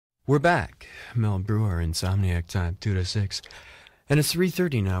We're back. Mel Brewer, Insomniac time, 2 to 6. And it's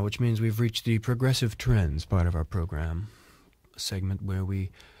 3:30 now, which means we've reached the Progressive Trends part of our program. A segment where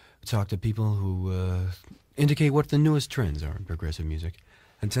we talk to people who indicate what the newest trends are in progressive music.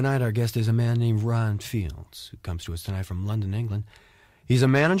 And tonight our guest is a man named Ron Fields, who comes to us tonight from London, England. He's a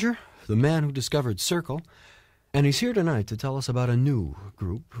manager, the man who discovered Circle, and he's here tonight to tell us about a new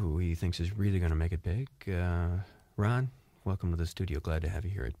group who he thinks is really going to make it big. Ron, welcome to the studio. Glad to have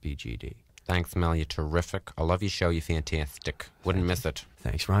you here at BGD. Thanks, Mel. You're terrific. I love your show. You're fantastic. Wouldn't miss it.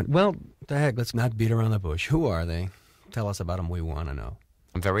 Thanks, Ron. Well, the heck, let's not beat around the bush. Who are they? Tell us about them. We want to know.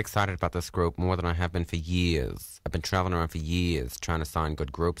 I'm very excited about this group, more than I have been for years. I've been traveling around for years trying to sign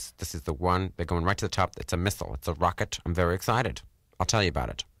good groups. This is the one. They're going right to the top. It's a missile. It's a rocket. I'm very excited. I'll tell you about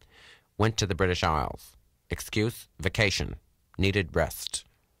it. Went to the British Isles. Excuse? Vacation. Needed rest.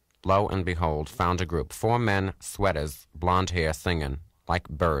 Lo and behold, found a group. 4 men, sweaters, blonde hair, singing like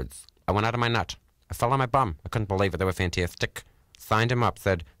birds. I went out of my nut. I fell on my bum. I couldn't believe it. They were fantastic. Signed him up,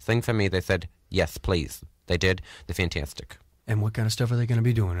 said, sing for me. They said, yes, please. They did. They're fantastic. And what kind of stuff are they going to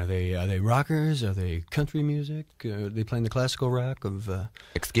be doing? Are they rockers? Are they country music? Are they playing the classical rock of...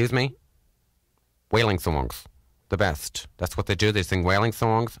 Excuse me? Wailing songs. The best. That's what they do. They sing wailing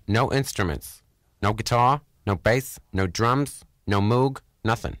songs. No instruments. No guitar. No bass. No drums. No moog.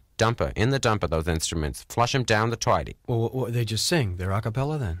 Nothing. Dumper. In the dumper, those instruments. Flush them down the toilet. Well, they just sing. They're a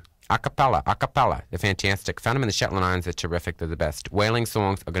cappella then? A cappella. A cappella. They're fantastic. Found them in the Shetland Islands. They're terrific. They're the best. Wailing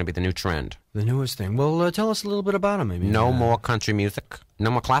songs are going to be the new trend. The newest thing. Well, tell us a little bit about them. Maybe. No more country music. No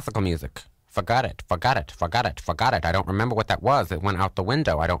more classical music. Forgot it. Forgot it. Forgot it. Forgot it. I don't remember what that was. It went out the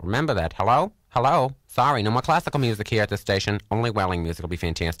window. I don't remember that. Hello? Hello? Sorry, no more classical music here at this station. Only wailing music will be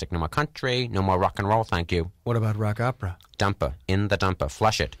fantastic. No more country. No more rock and roll, thank you. What about rock opera? Dumper. In the dumper.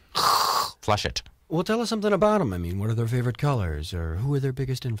 Flush it. Flush it. Well, tell us something about them. I mean, what are their favorite colors, or who are their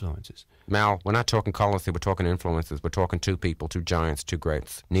biggest influences? Mal, we're not talking colors here. We're talking influences. We're talking 2 people, 2 giants, 2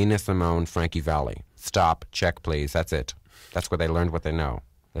 greats. Nina Simone, Frankie Valli. Stop. Check, please. That's it. That's where they learned what they know.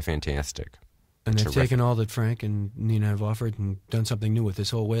 They're fantastic. And they've taken all that Frank and Nina have offered and done something new with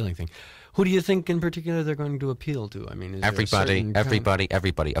this whole whaling thing. Who do you think in particular they're going to appeal to? I mean, is everybody.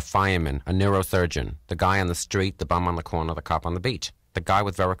 A fireman, a neurosurgeon, the guy on the street, the bum on the corner, the cop on the beat, the guy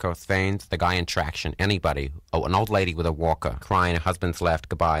with varicose veins, the guy in traction, anybody. Oh, an old lady with a walker, crying, her husband's left,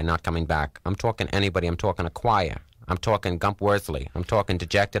 goodbye, not coming back. I'm talking anybody. I'm talking a choir. I'm talking Gump Worsley. I'm talking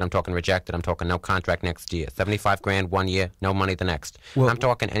dejected. I'm talking rejected. I'm talking no contract next year. 75 grand 1 year, no money the next. Well, I'm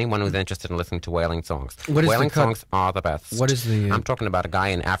talking anyone who's interested in listening to wailing songs. Wailing songs are the best. What is the... I'm talking about a guy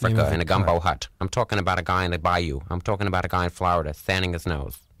in Africa in a gumbo hut. I'm talking about a guy in the bayou. I'm talking about a guy in Florida sanding his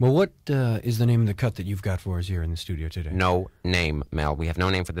nose. Well, what is the name of the cut that you've got for us here in the studio today? No name, Mel. We have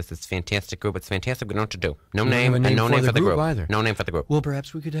no name for this. It's a fantastic group. It's fantastic. We know what to do. No name and no name for the group. Either. No name for the group. Well,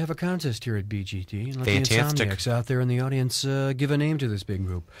 perhaps we could have a contest here at BGT and let the Insomniacs out there in the audience give a name to this big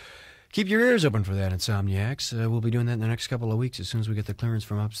group. Keep your ears open for that, Insomniacs. We'll be doing that in the next couple of weeks as soon as we get the clearance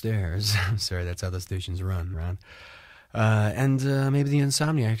from upstairs. Sorry, that's how the stations run, Ron. And maybe the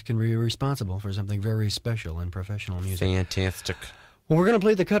Insomniacs can be responsible for something very special in professional music. Fantastic. Well, we're going to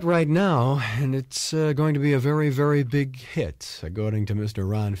play the cut right now, and it's going to be a very, very big hit, according to Mr.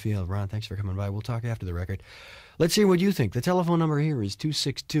 Ron Field. Ron, thanks for coming by. We'll talk after the record. Let's hear what you think. The telephone number here is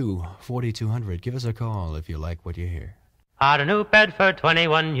 262-4200. Give us a call if you like what you hear. Out of New Bedford,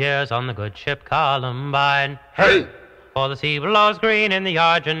 21 years on the good ship Columbine. Hey! For the sea blows green in the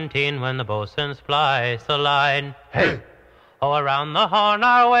Argentine when the boatswain splice the line. Hey! Oh, around the Horn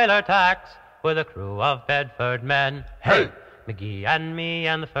our whaler tacks with a crew of Bedford men. Hey! McGee and me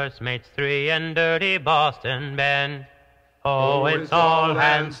and the first mate's 3 and dirty Boston Ben. Oh, it's all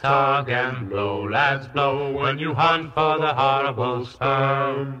hands tug and blow, lads, blow, when you hunt for the horrible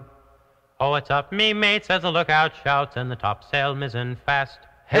sperm. Oh, it's up, me mates, as the lookout shouts, and the topsail mizzen fast.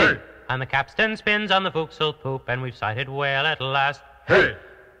 Hey! And the capstan spins on the forecastle poop, and we've sighted whale at last. Hey!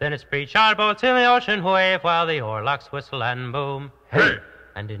 Then it's preach our boats in the ocean wave, while the oarlocks whistle and boom. Hey!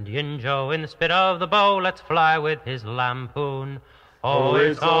 And Indian Joe in the spit of the bow lets fly with his lampoon. Oh,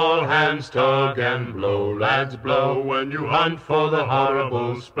 it's all hands tug and blow, lads, blow, when you hunt for the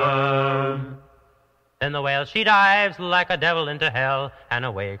horrible sperm. Then the whale she dives like a devil into hell, and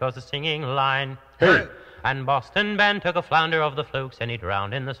away goes the singing line. Hey! And Boston Ben took a flounder of the flukes, and he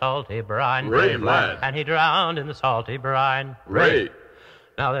drowned in the salty brine. Ray, lad! And he drowned in the salty brine. Ray!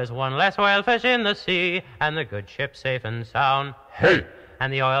 Now there's one less whalefish in the sea, and the good ship's safe and sound. Hey!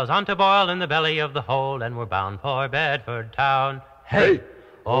 And the oil's on to boil in the belly of the hold, and we're bound for Bedford town. Hey!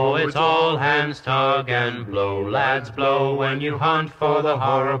 Oh, it's all hands tug and blow, lads, blow, when you hunt for the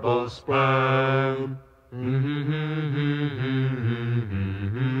horrible sperm.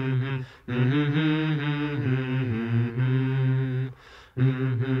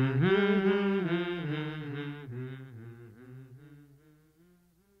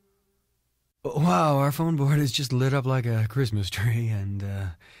 our phone board is just lit up like a Christmas tree, and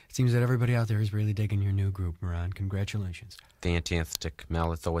it seems that everybody out there is really digging your new group, Moran. Congratulations. Fantastic,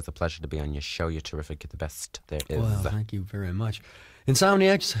 Mel. It's always a pleasure to be on your show. You're terrific. You're the best there is. Well, thank you very much.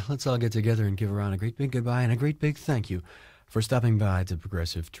 Insomniacs, let's all get together and give Ron a great big goodbye and a great big thank you for stopping by to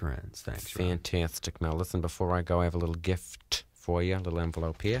Progressive Trends. Thanks, Ron. Fantastic, Mel. Listen, before I go, I have a little gift for you, a little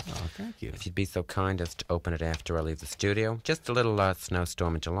envelope here. Oh, thank you. If you'd be so kind as to open it after I leave the studio. Just a little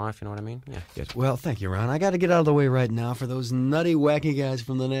snowstorm in July, if you know what I mean. Yeah. Yes. Well, thank you, Ron. I got to get out of the way right now, for those nutty, wacky guys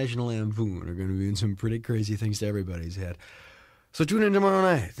from the National Lampoon are going to be doing some pretty crazy things to everybody's head. So tune in tomorrow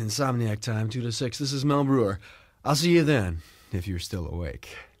night, Insomniac time, 2 to 6. This is Mel Brewer. I'll see you then, if you're still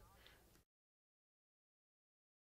awake.